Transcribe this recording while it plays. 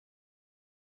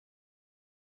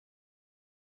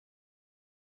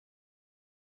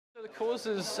The cause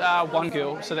is One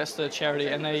Girl, so that's the charity,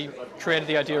 and they created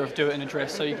the idea of do it in a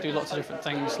dress, so you can do lots of different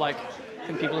things, like I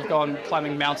think people have gone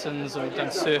climbing mountains or done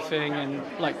surfing and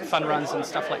like fun runs and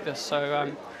stuff like this.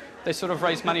 So they sort of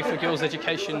raise money for girls'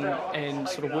 education and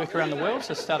sort of work around the world,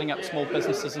 so starting up small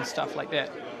businesses and stuff like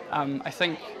that. I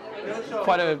think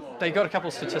they got a couple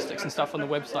of statistics and stuff on the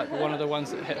website, but one of the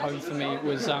ones that hit home for me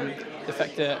was the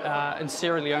fact that in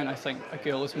Sierra Leone, I think a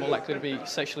girl is more likely to be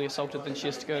sexually assaulted than she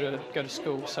is to go to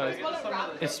school. So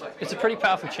it's a pretty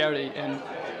powerful charity, and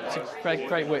it's a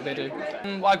great work they do.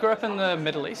 Well, I grew up in the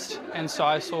Middle East, and so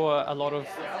I saw a lot of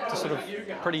the sort of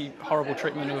pretty horrible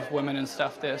treatment of women and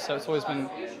stuff there. So it's always been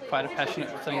quite a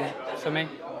passionate thing for me.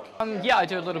 Yeah, I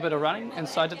do a little bit of running, and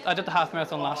so I did the half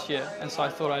marathon last year, and so I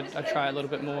thought I'd try a little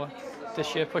bit more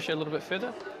this year, push it a little bit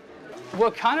further.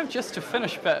 Well, kind of just to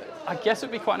finish, but I guess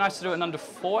it'd be quite nice to do it in under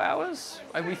 4 hours.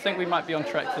 We think we might be on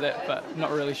track for that, but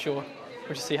not really sure.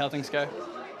 We'll just see how things go.